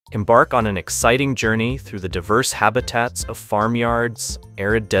Embark on an exciting journey through the diverse habitats of farmyards,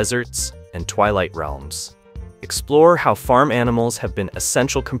 arid deserts, and twilight realms. Explore how farm animals have been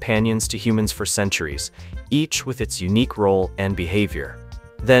essential companions to humans for centuries, each with its unique role and behavior.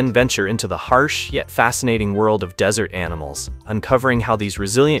 Then venture into the harsh yet fascinating world of desert animals, uncovering how these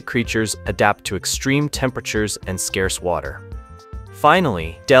resilient creatures adapt to extreme temperatures and scarce water.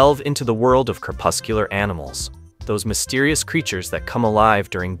 Finally, delve into the world of crepuscular animals, those mysterious creatures that come alive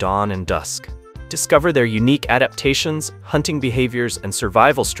during dawn and dusk. Discover their unique adaptations, hunting behaviors, and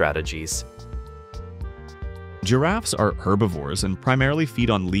survival strategies. Giraffes are herbivores and primarily feed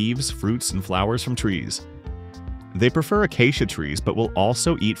on leaves, fruits, and flowers from trees. They prefer acacia trees but will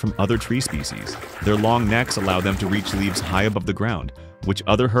also eat from other tree species. Their long necks allow them to reach leaves high above the ground, which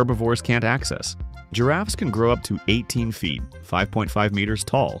other herbivores can't access. Giraffes can grow up to 18 feet, 5.5 meters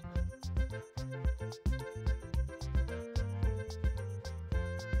tall.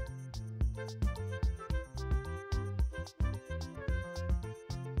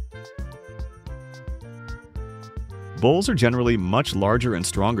 Bulls are generally much larger and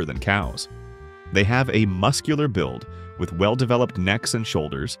stronger than cows. They have a muscular build with well-developed necks and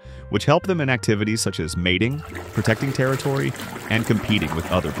shoulders, which help them in activities such as mating, protecting territory, and competing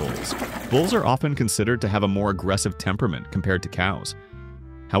with other bulls. Bulls are often considered to have a more aggressive temperament compared to cows.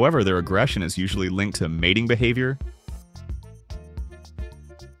 However, their aggression is usually linked to mating behavior,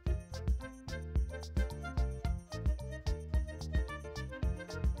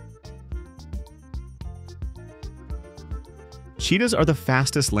 Cheetahs are the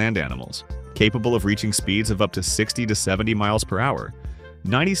fastest land animals, capable of reaching speeds of up to 60 to 70 miles per hour,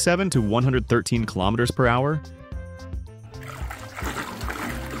 97 to 113 kilometers per hour,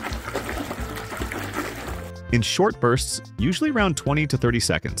 in short bursts, usually around 20 to 30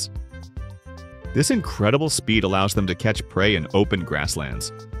 seconds. This incredible speed allows them to catch prey in open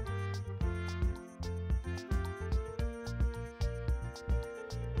grasslands.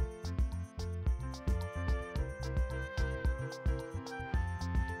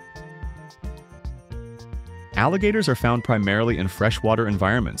 Alligators are found primarily in freshwater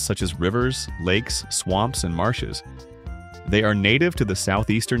environments such as rivers, lakes, swamps, and marshes. They are native to the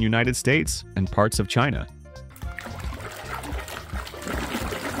southeastern United States and parts of China.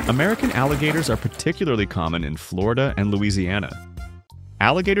 American alligators are particularly common in Florida and Louisiana.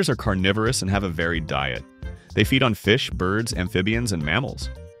 Alligators are carnivorous and have a varied diet. They feed on fish, birds, amphibians, and mammals.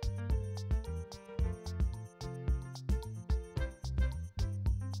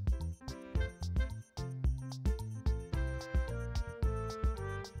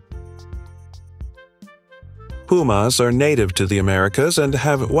 Pumas are native to the Americas and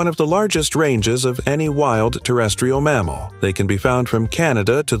have one of the largest ranges of any wild terrestrial mammal. They can be found from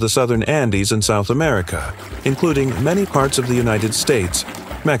Canada to the southern Andes in South America, including many parts of the United States,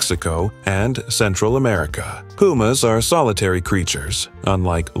 Mexico, and Central America. Pumas are solitary creatures.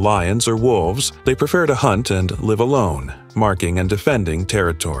 Unlike lions or wolves, they prefer to hunt and live alone, marking and defending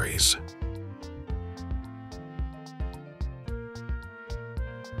territories.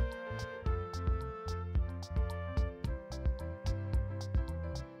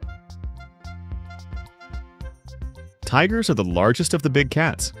 Tigers are the largest of the big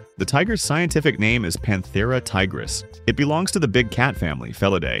cats. The tiger's scientific name is Panthera tigris. It belongs to the big cat family,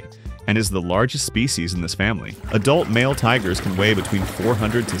 Felidae, and is the largest species in this family. Adult male tigers can weigh between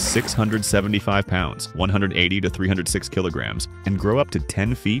 400 to 675 pounds, 180 to 306 kilograms, and grow up to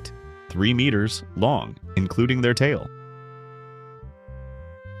 10 feet, 3 meters long, including their tail.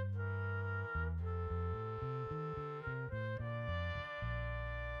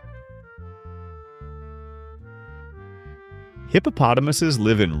 Hippopotamuses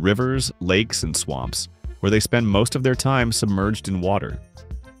live in rivers, lakes, and swamps, where they spend most of their time submerged in water.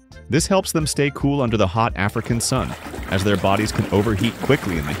 This helps them stay cool under the hot African sun, as their bodies can overheat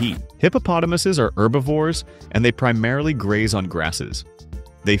quickly in the heat. Hippopotamuses are herbivores, and they primarily graze on grasses.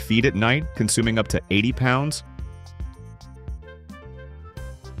 They feed at night, consuming up to 80 pounds.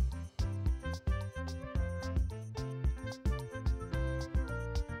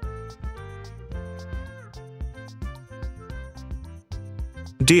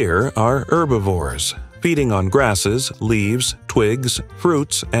 Deer are herbivores, feeding on grasses, leaves, twigs,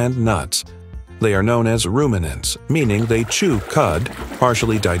 fruits, and nuts. They are known as ruminants, meaning they chew cud,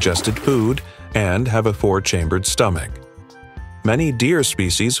 partially digested food, and have a four-chambered stomach. Many deer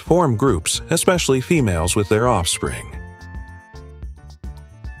species form groups, especially females with their offspring.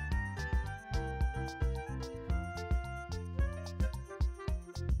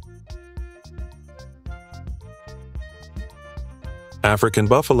 African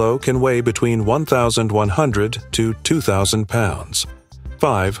buffalo can weigh between 1,100 to 2,000 pounds.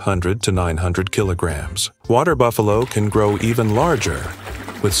 500 to 900 kilograms. Water buffalo can grow even larger,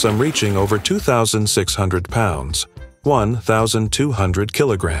 with some reaching over 2,600 pounds, 1,200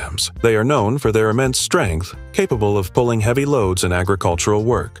 kilograms. They are known for their immense strength, capable of pulling heavy loads in agricultural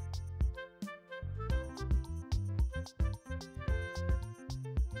work.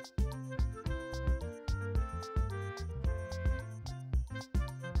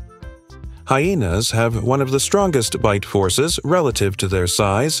 Hyenas have one of the strongest bite forces relative to their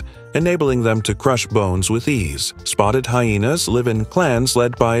size, enabling them to crush bones with ease. Spotted hyenas live in clans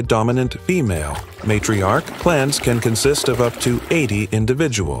led by a dominant female. Matriarch clans can consist of up to 80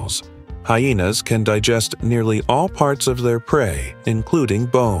 individuals. Hyenas can digest nearly all parts of their prey, including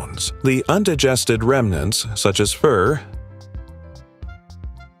bones. The undigested remnants, such as fur,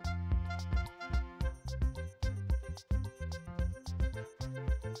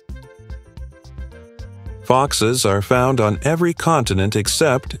 foxes are found on every continent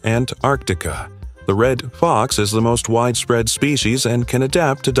except Antarctica. The red fox is the most widespread species and can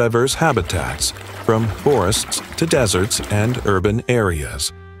adapt to diverse habitats, from forests to deserts and urban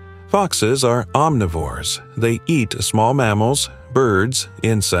areas. Foxes are omnivores. They eat small mammals, birds,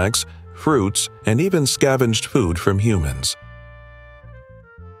 insects, fruits, and even scavenged food from humans.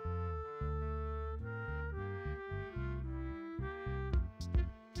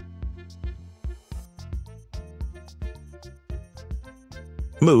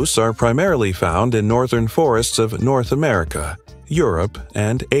 Moose are primarily found in northern forests of North America, Europe,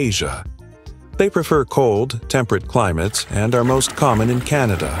 and Asia. They prefer cold, temperate climates and are most common in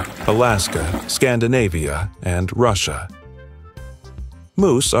Canada, Alaska, Scandinavia, and Russia.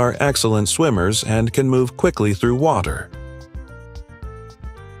 Moose are excellent swimmers and can move quickly through water.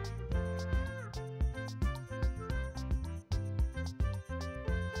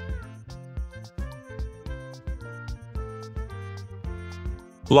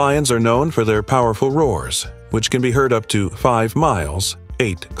 Lions are known for their powerful roars, which can be heard up to 5 miles,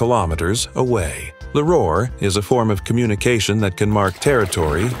 8 kilometers away. The roar is a form of communication that can mark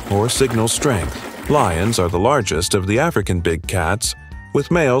territory or signal strength. Lions are the largest of the African big cats,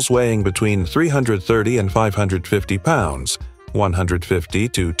 with males weighing between 330 and 550 pounds, 150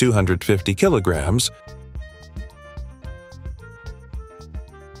 to 250 kilograms,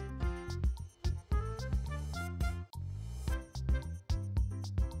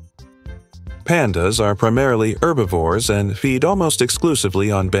 Pandas are primarily herbivores and feed almost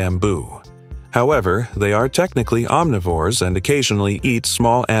exclusively on bamboo. However, they are technically omnivores and occasionally eat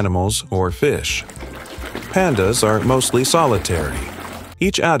small animals or fish. Pandas are mostly solitary.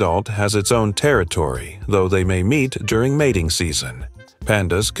 Each adult has its own territory, though they may meet during mating season.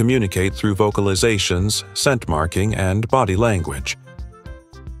 Pandas communicate through vocalizations, scent marking, and body language.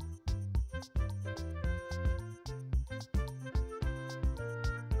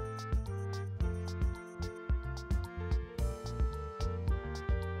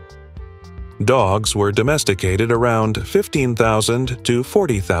 Dogs were domesticated around 15,000 to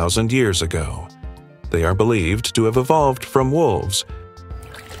 40,000 years ago. They are believed to have evolved from wolves,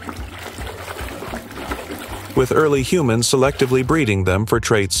 with early humans selectively breeding them for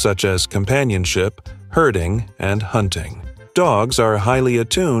traits such as companionship, herding, and hunting. Dogs are highly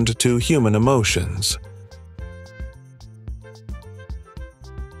attuned to human emotions.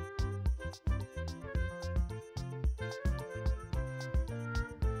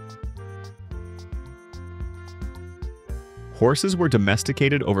 Horses were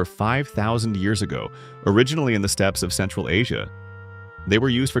domesticated over 5,000 years ago, originally in the steppes of Central Asia. They were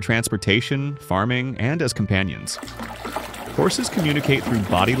used for transportation, farming, and as companions. Horses communicate through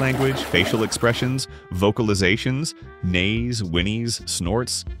body language, facial expressions, vocalizations, neighs, whinnies,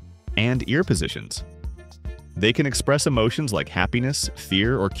 snorts, and ear positions. They can express emotions like happiness,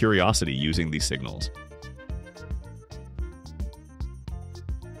 fear, or curiosity using these signals.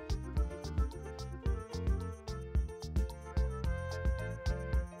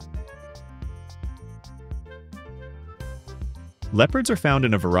 Leopards are found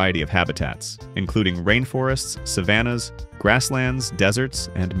in a variety of habitats, including rainforests, savannas, grasslands, deserts,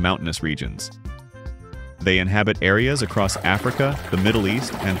 and mountainous regions. They inhabit areas across Africa, the Middle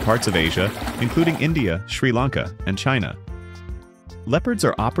East, and parts of Asia, including India, Sri Lanka, and China. Leopards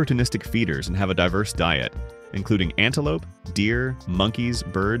are opportunistic feeders and have a diverse diet, including antelope, deer, monkeys,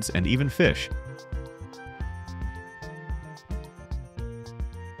 birds, and even fish.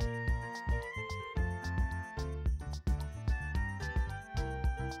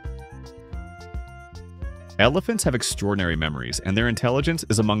 Elephants have extraordinary memories, and their intelligence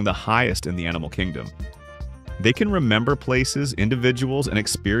is among the highest in the animal kingdom. They can remember places, individuals, and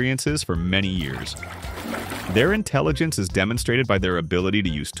experiences for many years. Their intelligence is demonstrated by their ability to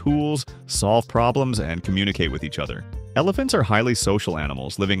use tools, solve problems, and communicate with each other. Elephants are highly social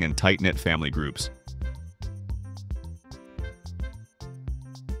animals living in tight-knit family groups.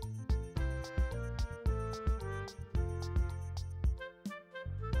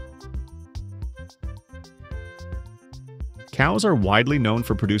 Cows are widely known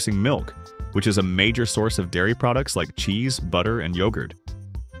for producing milk, which is a major source of dairy products like cheese, butter, and yogurt.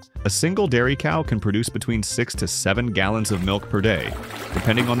 A single dairy cow can produce between 6 to 7 gallons of milk per day,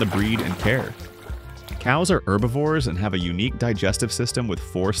 depending on the breed and care. Cows are herbivores and have a unique digestive system with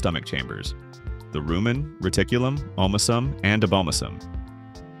 4 stomach chambers: the rumen, reticulum, omasum, and abomasum.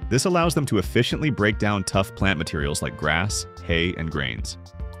 This allows them to efficiently break down tough plant materials like grass, hay, and grains.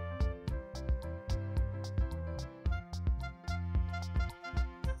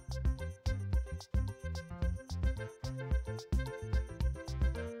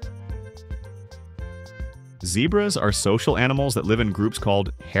 Zebras are social animals that live in groups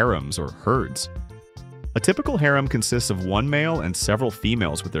called harems or herds. A typical harem consists of one male and several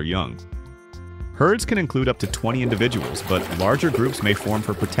females with their young. Herds can include up to 20 individuals, but larger groups may form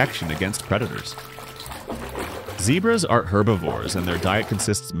for protection against predators. Zebras are herbivores, and their diet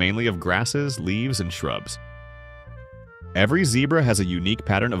consists mainly of grasses, leaves, and shrubs. Every zebra has a unique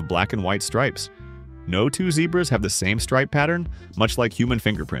pattern of black and white stripes. No two zebras have the same stripe pattern, much like human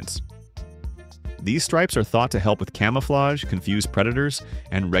fingerprints. These stripes are thought to help with camouflage, confuse predators,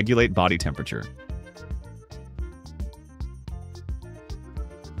 and regulate body temperature.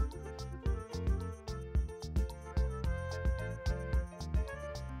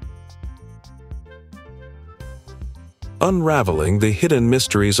 Unraveling the hidden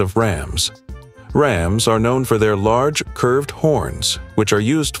mysteries of rams. Rams are known for their large, curved horns, which are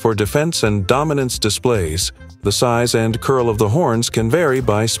used for defense and dominance displays. The size and curl of the horns can vary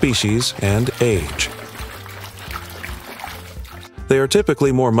by species and age. They are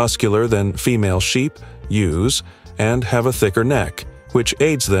typically more muscular than female sheep, ewes, and have a thicker neck, which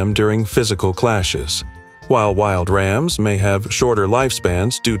aids them during physical clashes, while wild rams may have shorter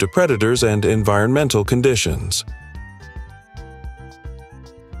lifespans due to predators and environmental conditions.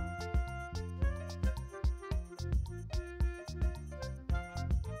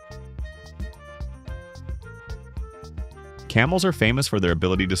 Camels are famous for their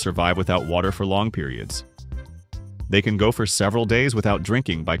ability to survive without water for long periods. They can go for several days without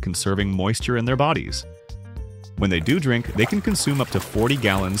drinking by conserving moisture in their bodies. When they do drink, they can consume up to 40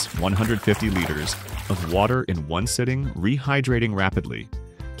 gallons, 150 liters, of water in one sitting, rehydrating rapidly.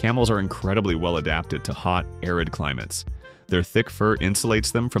 Camels are incredibly well adapted to hot, arid climates. Their thick fur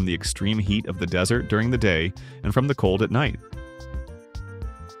insulates them from the extreme heat of the desert during the day and from the cold at night.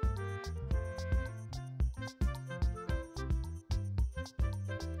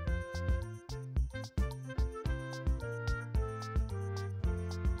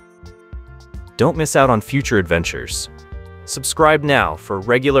 Don't miss out on future adventures. Subscribe now for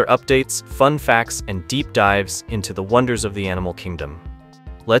regular updates, fun facts, and deep dives into the wonders of the animal kingdom.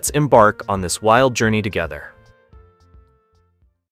 Let's embark on this wild journey together.